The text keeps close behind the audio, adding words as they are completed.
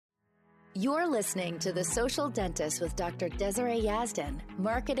You're listening to The Social Dentist with Dr. Desiree Yazdan,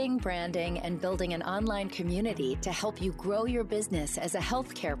 marketing, branding, and building an online community to help you grow your business as a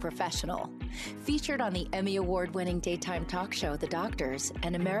healthcare professional. Featured on the Emmy Award-winning daytime talk show, The Doctors,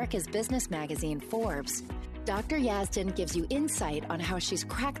 and America's Business magazine, Forbes, Dr. Yazdan gives you insight on how she's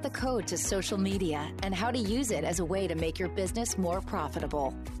cracked the code to social media and how to use it as a way to make your business more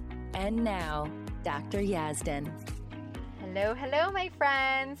profitable. And now, Dr. Yazdan. Hello, my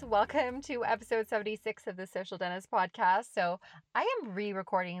friends. Welcome to episode 76 of the Social Dentist podcast. So I am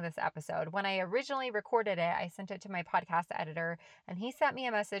re-recording this episode. When I originally recorded it, I sent it to my podcast editor, and he sent me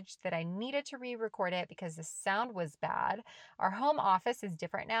a message that I needed to re-record it because the sound was bad. Our home office is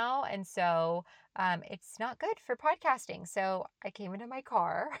different now, and so it's not good for podcasting. So I came into my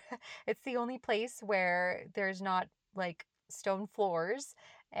car. It's the only place where there's not like stone floors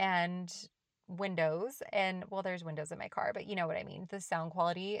and windows, and well, there's windows in my car, but you know what I mean. The sound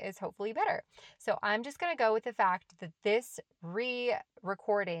quality is hopefully better. So I'm just going to go with the fact that this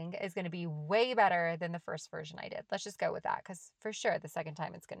re-recording is going to be way better than the first version I did. Let's just go with that, because for sure the second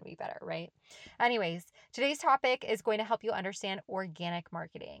time it's going to be better, right? Anyways, today's topic is going to help you understand organic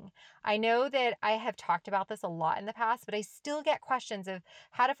marketing. I know that I have talked about this a lot in the past, but I still get questions of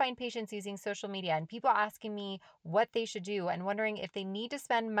how to find patients using social media and people asking me what they should do and wondering if they need to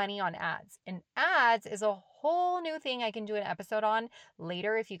spend money on ads. And ads is a whole new thing I can do an episode on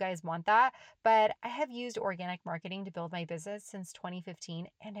later if you guys want that. But I have used organic marketing to build my business since 2015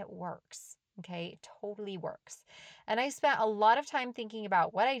 and it works. Okay, it totally works. And I spent a lot of time thinking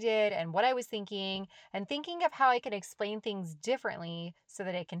about what I did and what I was thinking and thinking of how I can explain things differently so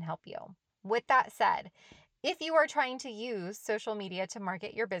that it can help you. With that said, if you are trying to use social media to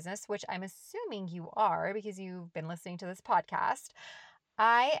market your business, which I'm assuming you are because you've been listening to this podcast,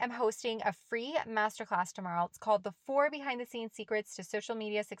 I am hosting a free masterclass tomorrow. It's called the 4 Behind the Scenes Secrets to Social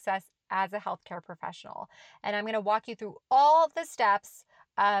Media Success as a Healthcare Professional. And I'm going to walk you through all the steps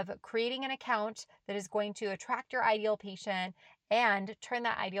of creating an account that is going to attract your ideal patient and turn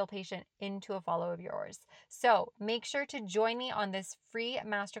that ideal patient into a follower of yours. So make sure to join me on this free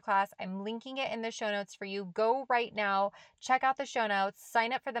masterclass. I'm linking it in the show notes for you. Go right now, check out the show notes,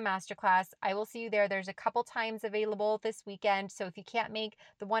 sign up for the masterclass. I will see you there. There's a couple times available this weekend. So if you can't make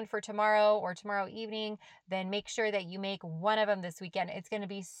the one for tomorrow or tomorrow evening, then make sure that you make one of them this weekend. It's going to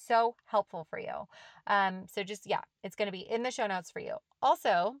be so helpful for you. It's going to be in the show notes for you.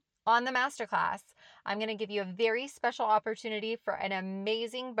 Also, on the masterclass, I'm going to give you a very special opportunity for an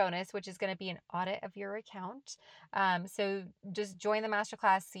amazing bonus, which is going to be an audit of your account. So just join the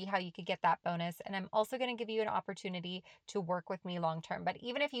masterclass, see how you could get that bonus. And I'm also going to give you an opportunity to work with me long-term. But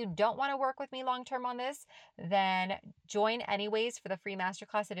even if you don't want to work with me long-term on this, then join anyways for the free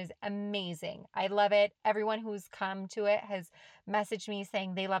masterclass. It is amazing. I love it. Everyone who's come to it has messaged me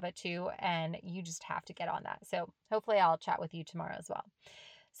saying they love it too. And you just have to get on that. So hopefully I'll chat with you tomorrow as well.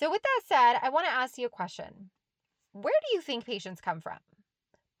 So with that said, I want to ask you a question. Where do you think patients come from?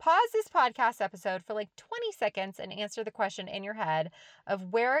 Pause this podcast episode for like 20 seconds and answer the question in your head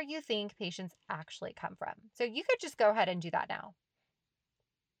of where you think patients actually come from. So you could just go ahead and do that now.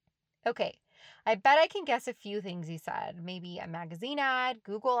 Okay, I bet I can guess a few things you said. Maybe a magazine ad,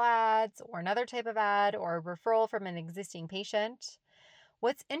 Google ads, or another type of ad, or a referral from an existing patient.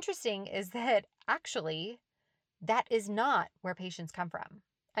 What's interesting is that actually that is not where patients come from.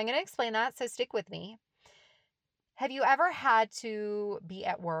 I'm going to explain that, so stick with me. Have you ever had to be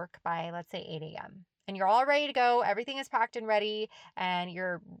at work by, let's say, 8 a.m. and you're all ready to go, everything is packed and ready, and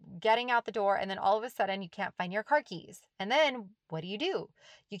you're getting out the door, and then all of a sudden you can't find your car keys. And then what do?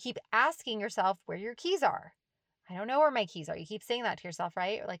 You keep asking yourself where your keys are. I don't know where my keys are. You keep saying that to yourself,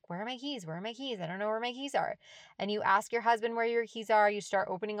 right? Like, where are my keys? Where are my keys? I don't know where my keys are. And you ask your husband where your keys are. You start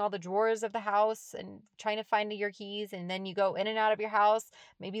opening all the drawers of the house and trying to find your keys. And then you go in and out of your house,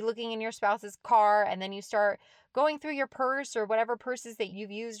 maybe looking in your spouse's car. And then you start going through your purse or whatever purses that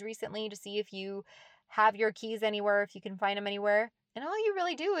you've used recently to see if you have your keys anywhere, if you can find them anywhere. And all you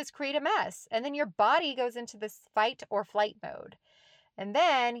really do is create a mess. And then your body goes into this fight or flight mode. And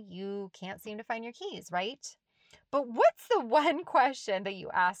then you can't seem to find your keys, right? But what's the one question that you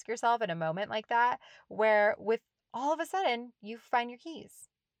ask yourself in a moment like that where with all of a sudden you find your keys?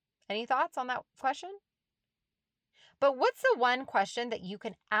 Any thoughts on that question? But what's the one question that you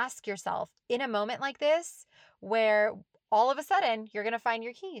can ask yourself in a moment like this where all of a sudden you're going to find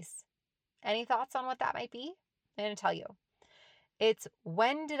your keys? Any thoughts on what that might be? I'm going to tell you. It's,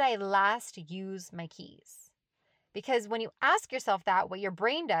 when did I last use my keys? Because when you ask yourself that, what your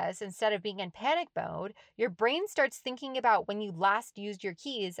brain does, instead of being in panic mode, your brain starts thinking about when you last used your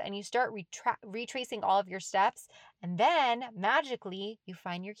keys, and you start retracing all of your steps. And then magically you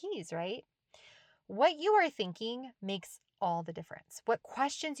find your keys, right? What you are thinking makes all the difference. What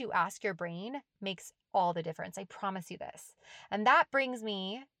questions you ask your brain makes all the difference. I promise you this. And that brings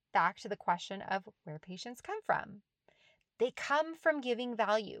me back to the question of where patients come from. They come from giving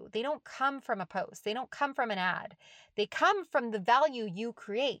value. They don't come from a post. They don't come from an ad. They come from the value you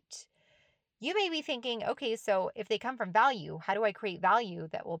create. You may be thinking, okay, so if they come from value, how do I create value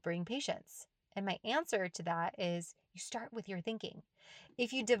that will bring patients? And my answer to that is you start with your thinking.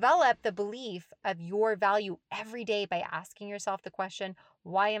 If you develop the belief of your value every day by asking yourself the question,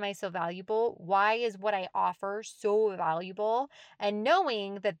 why am I so valuable? Why is what I offer so valuable? And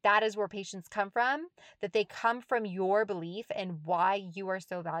knowing that that is where patients come from, that they come from your belief and why you are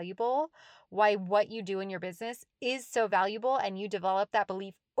so valuable, why what you do in your business is so valuable, and you develop that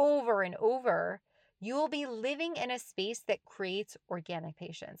belief over and over, you will be living in a space that creates organic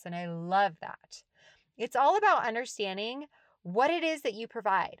patients. And I love that. It's all about understanding what it is that you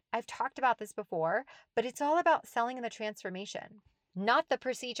provide. I've talked about this before, but it's all about selling the transformation, not the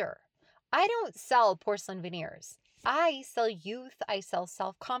procedure. I don't sell porcelain veneers. I sell youth, I sell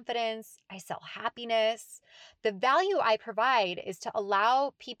self-confidence, I sell happiness. The value I provide is to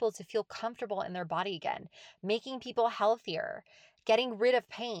allow people to feel comfortable in their body again, making people healthier, getting rid of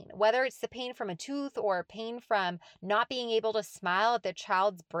pain, whether it's the pain from a tooth or pain from not being able to smile at their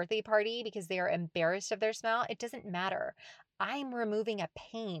child's birthday party because they are embarrassed of their smile. It doesn't matter. I'm removing a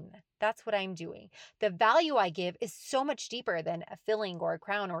pain. That's what I'm doing. The value I give is so much deeper than a filling or a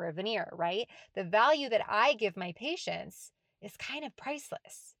crown or a veneer, right? The value that I give my patients is kind of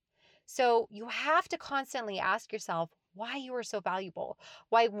priceless. So you have to constantly ask yourself why you are so valuable,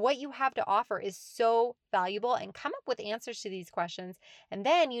 why what you have to offer is so valuable, and come up with answers to these questions. And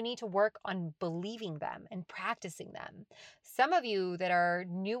then you need to work on believing them and practicing them. Some of you that are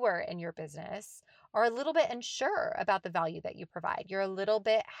newer in your business are a little bit unsure about the value that you provide. You're a little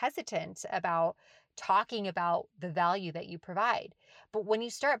bit hesitant about talking about the value that you provide. But when you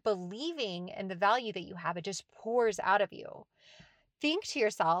start believing in the value that you have, it just pours out of you. Think to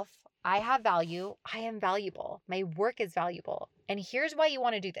yourself, I have value. I am valuable. My work is valuable. And here's why you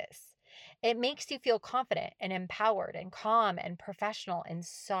want to do this. It makes you feel confident and empowered and calm and professional and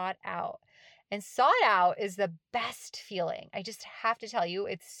sought out. And sought out is the best feeling. I just have to tell you,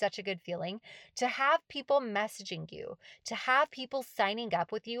 it's such a good feeling to have people messaging you, to have people signing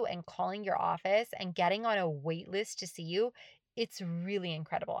up with you and calling your office and getting on a wait list to see you. It's really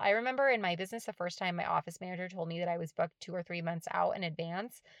incredible. I remember in my business, the first time my office manager told me that I was booked 2 or 3 months out in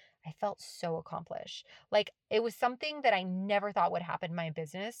advance, I felt so accomplished. Like it was something that I never thought would happen in my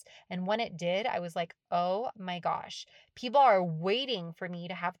business. And when it did, I was like, oh my gosh, people are waiting for me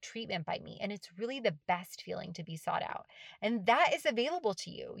to have treatment by me. And it's really the best feeling to be sought out. And that is available to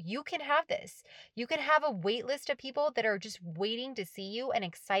you. You can have this. You can have a wait list of people that are just waiting to see you and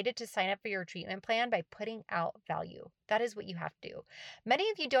excited to sign up for your treatment plan by putting out value. That is what you have to do. Many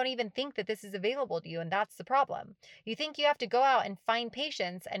of you don't even think that this is available to you, and that's the problem. You think you have to go out and find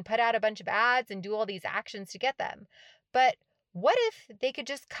patients and put out a bunch of ads and do all these actions to get them. But what if they could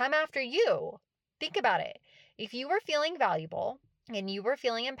just come after you? Think about it. If you were feeling valuable and you were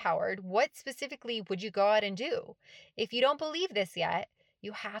feeling empowered, what specifically would you go out and do? If you don't believe this yet,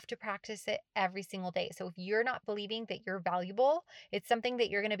 you have to practice it every single day. So if you're not believing that you're valuable, it's something that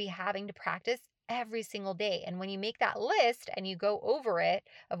you're going to be having to practice every single day. And when you make that list and you go over it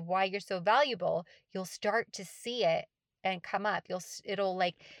of why you're so valuable, you'll start to see it and come up. It'll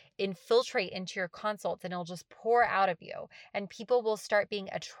like infiltrate into your consults and it'll just pour out of you. And people will start being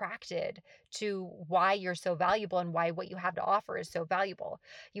attracted to why you're so valuable and why what you have to offer is so valuable.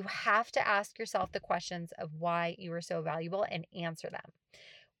 You have to ask yourself the questions of why you are so valuable and answer them.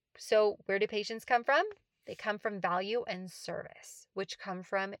 So where do patients come from? They come from value and service, which come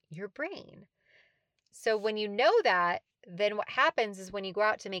from your brain. So when you know that, then what happens is when you go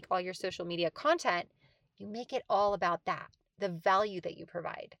out to make all your social media content, you make it all about that, the value that you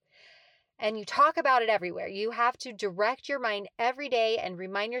provide. And you talk about it everywhere. You have to direct your mind every day and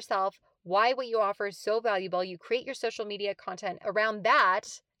remind yourself why what you offer is so valuable. You create your social media content around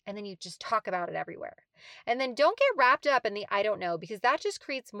that, and then you just talk about it everywhere. And then don't get wrapped up in the I don't know, because that just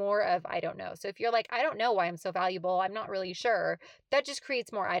creates more of I don't know. So if you're like, I don't know why I'm so valuable, I'm not really sure, that just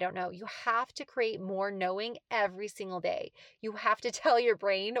creates more I don't know. You have to create more knowing every single day. You have to tell your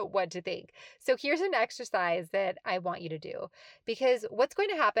brain what to think. So here's an exercise that I want you to do, because what's going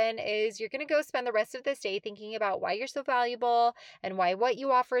to happen is you're going to go spend the rest of this day thinking about why you're so valuable and why what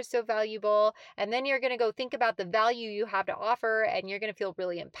you offer is so valuable. And then you're going to go think about the value you have to offer, and you're going to feel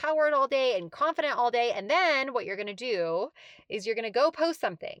really empowered all day and confident all day. And then what you're going to do is you're going to go post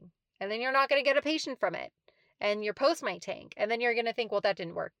something, and then you're not going to get a patient from it. And your post might tank. And then you're going to think, well, that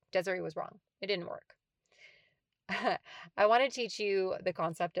didn't work. Desiree was wrong. It didn't work. I want to teach you the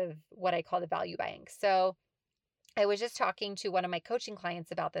concept of what I call the value bank. So I was just talking to one of my coaching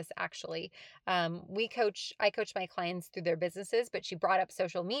clients about this, actually. I coach my clients through their businesses, but she brought up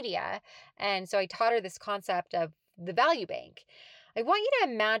social media. And so I taught her this concept of the value bank. I want you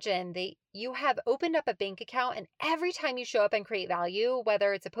to imagine that you have opened up a bank account, and every time you show up and create value,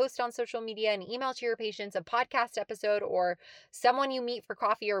 whether it's a post on social media, an email to your patients, a podcast episode, or someone you meet for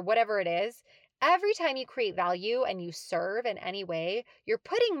coffee or whatever it is, every time you create value and you serve in any way, you're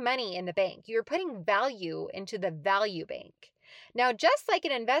putting money in the bank. You're putting value into the value bank. Now, just like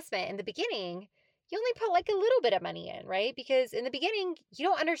an investment in the beginning, you only put like a little bit of money in, right? Because in the beginning, you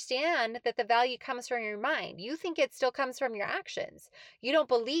don't understand that the value comes from your mind. You think it still comes from your actions. You don't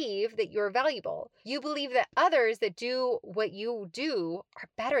believe that you're valuable. You believe that others that do what you do are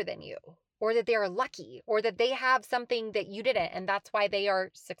better than you, or that they are lucky, or that they have something that you didn't, and that's why they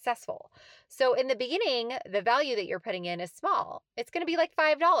are successful. So in the beginning, the value that you're putting in is small. It's going to be like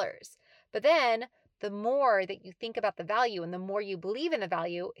 $5. But then the more that you think about the value and the more you believe in the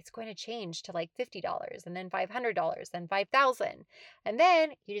value, it's going to change to like $50, and then $500, then $5,000. And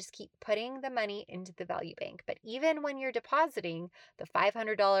then you just keep putting the money into the value bank. But even when you're depositing the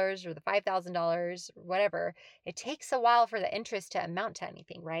 $500 or the $5,000, whatever, it takes a while for the interest to amount to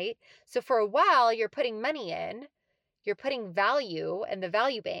anything, right? So for a while, you're putting money in, you're putting value in the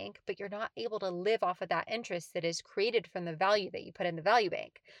value bank, but you're not able to live off of that interest that is created from the value that you put in the value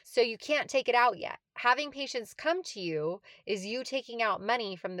bank. So you can't take it out yet. Having patients come to you is you taking out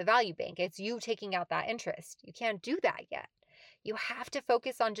money from the value bank. It's you taking out that interest. You can't do that yet. You have to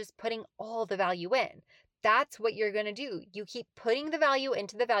focus on just putting all the value in. That's what you're going to do. You keep putting the value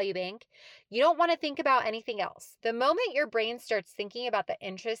into the value bank. You don't want to think about anything else. The moment your brain starts thinking about the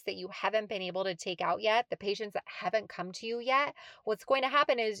interest that you haven't been able to take out yet, the patients that haven't come to you yet, what's going to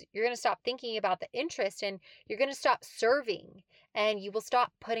happen is you're going to stop thinking about the interest, and you're going to stop serving, and you will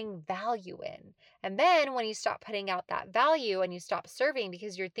stop putting value in. And then when you stop putting out that value and you stop serving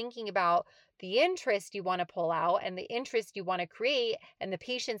because you're thinking about the interest you want to pull out and the interest you want to create and the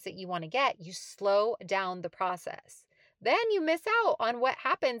patients that you want to get, you slow down the process. Then you miss out on what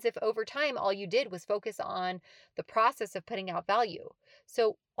happens if over time all you did was focus on the process of putting out value.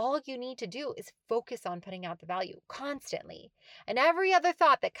 So all you need to do is focus on putting out the value constantly. And every other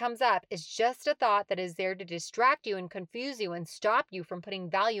thought that comes up is just a thought that is there to distract you and confuse you and stop you from putting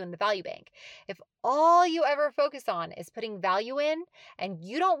value in the value bank. If all you ever focus on is putting value in, and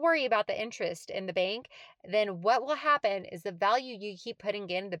you don't worry about the interest in the bank, then what will happen is the value you keep putting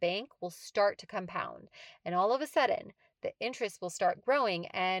in the bank will start to compound. And all of a sudden, the interest will start growing.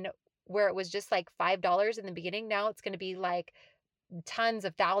 And where it was just like $5 in the beginning, now it's going to be like tons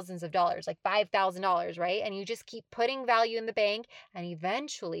of thousands of dollars, like $5,000, right? And you just keep putting value in the bank. And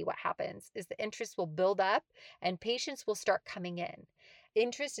eventually what happens is the interest will build up and patients will start coming in.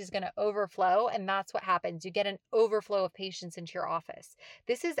 Interest is going to overflow, and that's what happens. You get an overflow of patients into your office.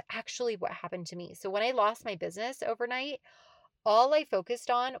 This is actually what happened to me. So when I lost my business overnight, all I focused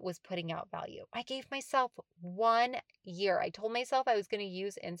on was putting out value. I gave myself 1 year. I told myself I was going to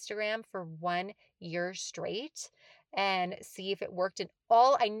use Instagram for 1 year straight and see if it worked. And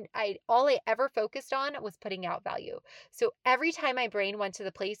all I ever focused on was putting out value. So every time my brain went to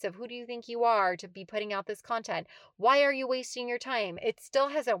the place of who do you think you are to be putting out this content? Why are you wasting your time? It still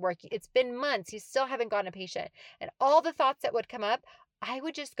hasn't worked. It's been months. You still haven't gotten a patient. And all the thoughts that would come up, I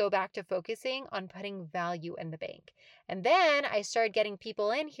would just go back to focusing on putting value in the bank. And then I started getting people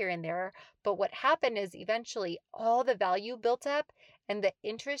in here and there. But what happened is eventually all the value built up and the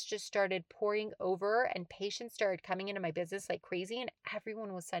interest just started pouring over, and patients started coming into my business like crazy, and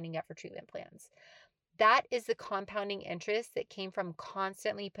everyone was signing up for treatment plans. That is the compounding interest that came from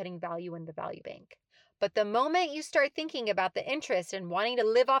constantly putting value in the value bank. But the moment you start thinking about the interest and wanting to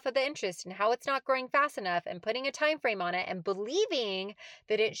live off of the interest and how it's not growing fast enough and putting a time frame on it and believing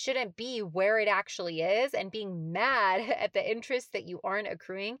that it shouldn't be where it actually is and being mad at the interest that you aren't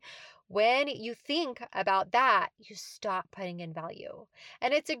accruing, When you think about that, you stop putting in value.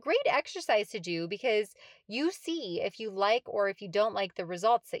 And it's a great exercise to do because you see if you like or if you don't like the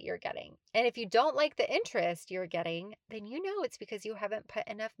results that you're getting. And if you don't like the interest you're getting, then you know it's because you haven't put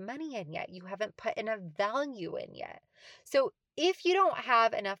enough money in yet. You haven't put enough value in yet. So if you don't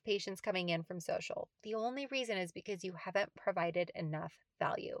have enough patients coming in from social, the only reason is because you haven't provided enough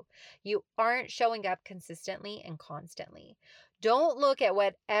value. You aren't showing up consistently and constantly. Don't look at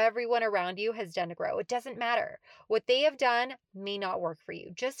what everyone around you has done to grow. It doesn't matter. What they have done may not work for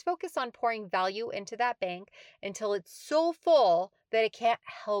you. Just focus on pouring value into that bank until it's so full that it can't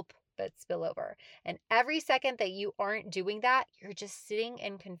help but spill over. And every second that you aren't doing that, you're just sitting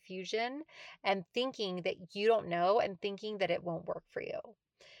in confusion and thinking that you don't know and thinking that it won't work for you.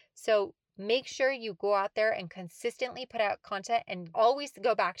 So make sure you go out there and consistently put out content and always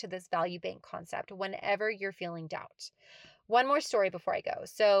go back to this value bank concept whenever you're feeling doubt. One more story before I go.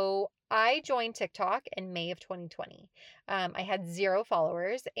 So I joined TikTok in May of 2020. I had 0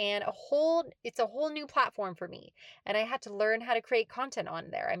 followers and it's a whole new platform for me. And I had to learn how to create content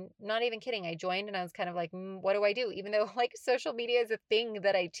on there. I'm not even kidding. I joined and I was kind of like, what do I do? Even though like social media is a thing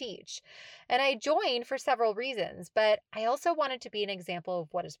that I teach. And I joined for several reasons, but I also wanted to be an example of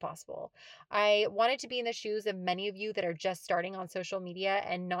what is possible. I wanted to be in the shoes of many of you that are just starting on social media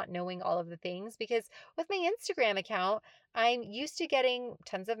and not knowing all of the things, because with my Instagram account, I'm used to getting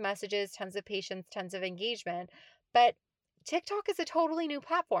tons of messages, tons of patients, tons of engagement, but TikTok is a totally new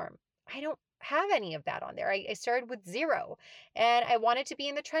platform. I don't have any of that on there. I started with 0, and I wanted to be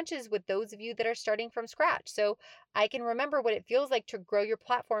in the trenches with those of you that are starting from scratch so I can remember what it feels like to grow your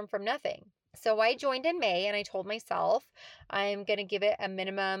platform from nothing. So I joined in May and I told myself I'm going to give it a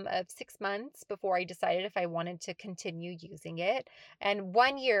minimum of 6 months before I decided if I wanted to continue using it, and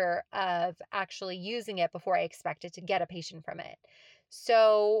 1 year of actually using it before I expected to get a patient from it.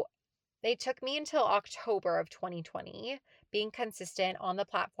 So it took me until October of 2020 being consistent on the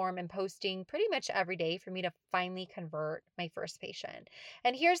platform and posting pretty much every day for me to finally convert my first patient.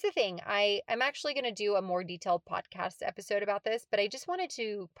 And here's the thing, I'm actually going to do a more detailed podcast episode about this, but I just wanted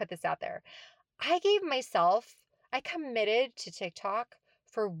to put this out there. I committed to TikTok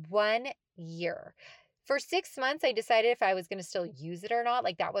for 1 year. For 6 months, I decided if I was going to still use it or not.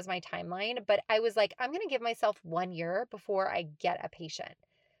 Like that was my timeline. But I was like, I'm going to give myself 1 year before I get a patient.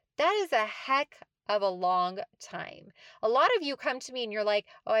 That is a heck of a long time. A lot of you come to me and you're like,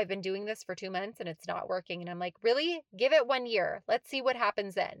 oh, I've been doing this for 2 months and it's not working. And I'm like, really? Give it 1 year. Let's see what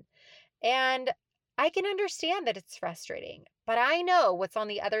happens then. And I can understand that it's frustrating, but I know what's on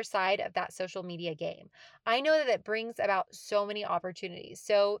the other side of that social media game. I know that it brings about so many opportunities.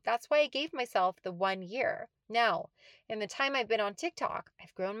 So that's why I gave myself the 1 year. Now, in the time I've been on TikTok,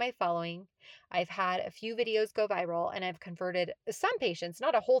 I've grown my following. I've had a few videos go viral and I've converted some patients,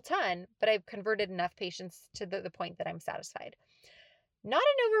 not a whole ton, but I've converted enough patients to the point that I'm satisfied. Not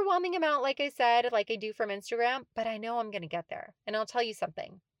an overwhelming amount, like I said, like I do from Instagram, but I know I'm going to get there. And I'll tell you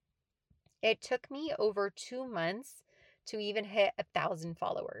something. It took me over 2 months to even hit 1,000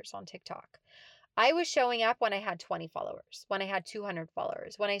 followers on TikTok. I was showing up when I had 20 followers, when I had 200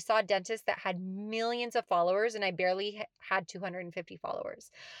 followers, when I saw dentists that had millions of followers and I barely had 250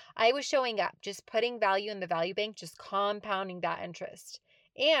 followers. I was showing up, just putting value in the value bank, just compounding that interest.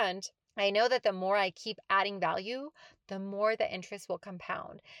 And I know that the more I keep adding value, the more the interest will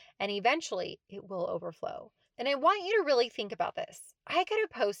compound and eventually it will overflow. And I want you to really think about this. I could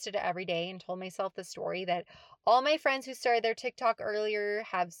have posted every day and told myself the story that all my friends who started their TikTok earlier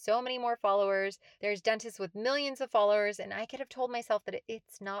have so many more followers. There's dentists with millions of followers, and I could have told myself that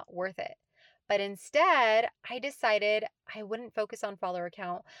it's not worth it. But instead, I decided I wouldn't focus on follower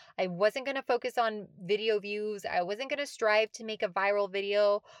count. I wasn't going to focus on video views. I wasn't going to strive to make a viral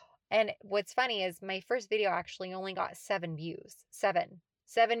video. And what's funny is my first video actually only got 7 views.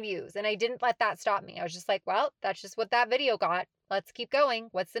 7 views. And I didn't let that stop me. I was just like, well, that's just what that video got. Let's keep going.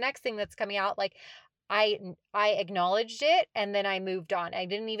 What's the next thing that's coming out? Like I acknowledged it and then I moved on. I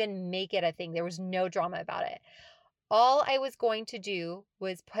didn't even make it a thing. There was no drama about it. All I was going to do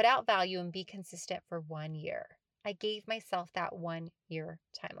was put out value and be consistent for 1 year. I gave myself that 1 year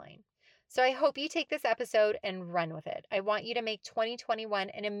timeline. So I hope you take this episode and run with it. I want you to make 2021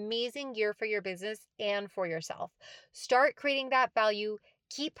 an amazing year for your business and for yourself. Start creating that value.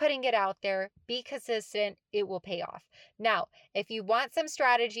 Keep putting it out there. Be consistent. It will pay off. Now, if you want some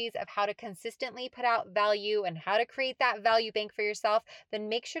strategies of how to consistently put out value and how to create that value bank for yourself, then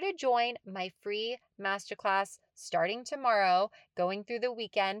make sure to join my free masterclass starting tomorrow, going through the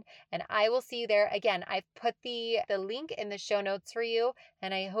weekend, and I will see you there. Again, I've put the link in the show notes for you,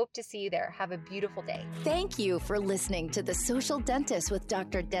 and I hope to see you there. Have a beautiful day. Thank you for listening to The Social Dentist with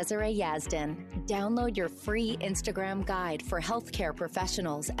Dr. Desiree Yazdan. Download your free Instagram guide for healthcare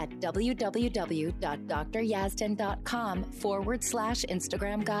professionals at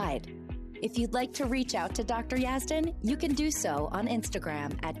www.dryazdan.com/Instagram guide. If you'd like to reach out to Dr. Yazdan, you can do so on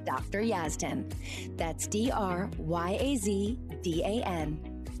Instagram at Dr. Yazdan. That's DRYAZDAN.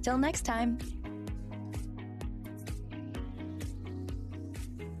 Till next time.